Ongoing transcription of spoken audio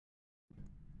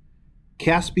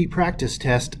CAASPP practice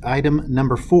test item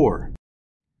number 4.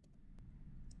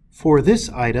 For this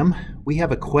item, we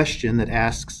have a question that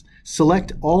asks,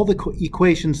 select all the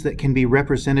equations that can be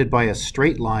represented by a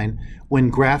straight line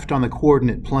when graphed on the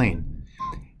coordinate plane.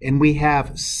 And we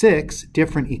have 6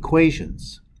 different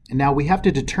equations. And now we have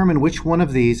to determine which one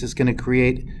of these is going to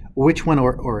create, which one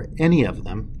or any of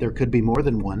them, there could be more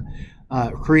than one,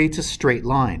 creates a straight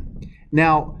line.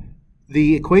 Now,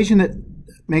 the equation that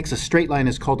makes a straight line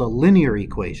is called a linear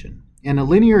equation. And a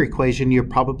linear equation you're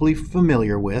probably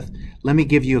familiar with. Let me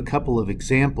give you a couple of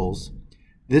examples.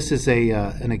 This is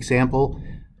an example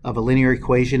of a linear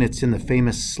equation. It's in the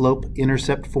famous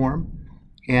slope-intercept form.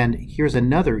 And here's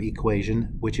another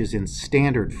equation which is in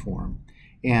standard form.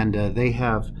 And they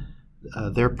have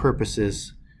their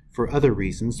purposes for other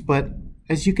reasons. But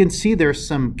as you can see, there's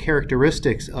some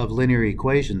characteristics of linear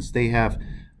equations. They have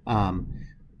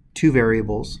 2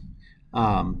 variables.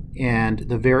 And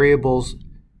the variables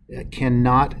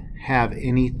cannot have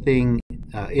anything,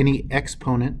 any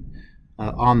exponent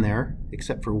on there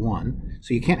except for 1.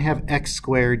 So you can't have x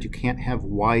squared, you can't have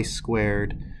y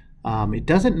squared. It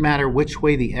doesn't matter which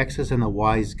way the x's and the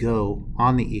y's go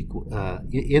on the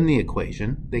in the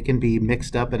equation. They can be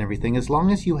mixed up and everything as long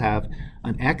as you have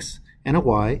an x and a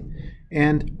y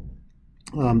and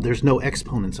there's no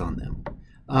exponents on them.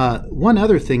 One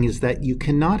other thing is that you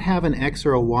cannot have an x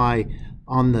or a y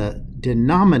on the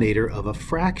denominator of a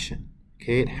fraction.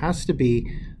 Okay, it has to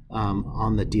be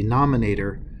on the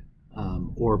denominator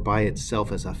or by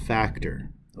itself as a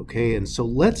factor. Okay, and so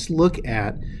let's look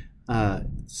at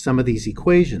some of these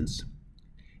equations.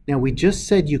 Now we just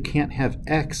said you can't have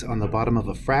x on the bottom of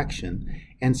a fraction,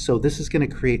 and so this is going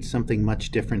to create something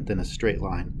much different than a straight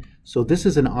line. So this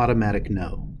is an automatic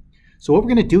no. So what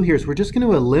we're going to do here is we're just going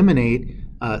to eliminate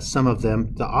some of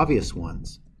them, the obvious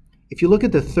ones. If you look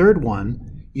at the third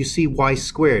one, you see y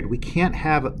squared. We can't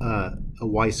have a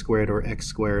y squared or x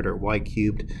squared or y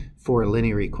cubed for a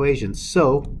linear equation,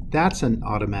 so that's an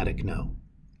automatic no.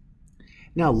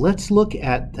 Now let's look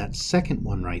at that second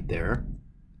one right there.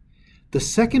 The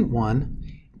second one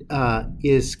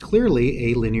is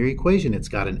clearly a linear equation. It's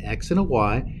got an x and a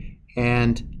y,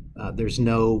 and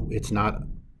it's not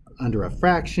under a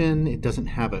fraction. It doesn't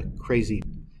have a crazy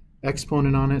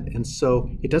exponent on it, and so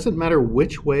it doesn't matter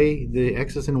which way the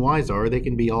x's and y's are. They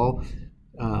can be all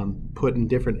put in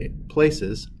different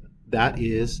places. That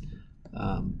is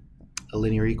a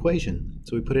linear equation.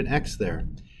 So we put an x there.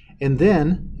 And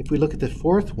then, if we look at the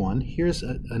fourth one, here's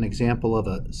an example of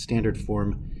a standard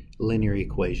form linear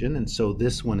equation, and so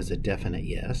this one is a definite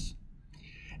yes.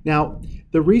 Now,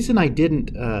 the reason I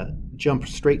didn't jump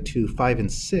straight to 5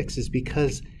 and 6 is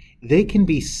because they can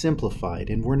be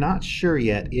simplified, and we're not sure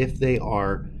yet if they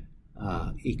are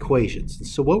equations. And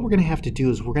so what we're going to have to do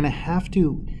is we're going to have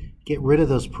to get rid of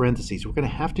those parentheses. We're going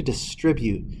to have to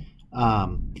distribute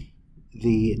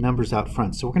the numbers out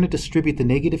front. So we're going to distribute the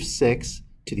 -6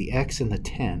 to the x and the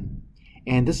 10,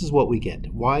 and this is what we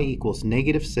get. Y equals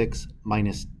 -6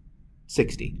 minus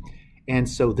 60. And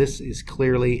so this is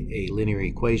clearly a linear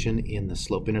equation in the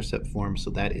slope-intercept form, so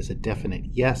that is a definite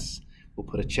yes. We'll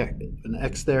put an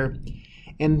x there.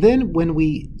 And then when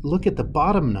we look at the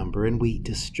bottom number and we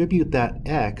distribute that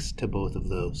x to both of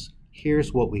those,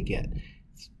 here's what we get.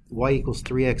 Y equals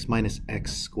 3x minus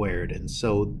x squared. And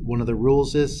so one of the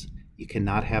rules is you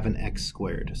cannot have an x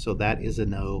squared. So that is a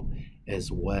no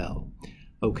as well.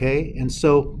 Okay, and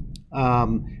so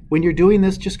when you're doing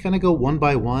this, just kind of go one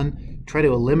by one. Try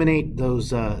to eliminate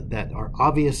those that are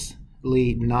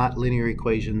obviously not linear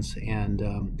equations, and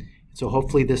so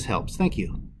hopefully this helps. Thank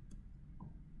you.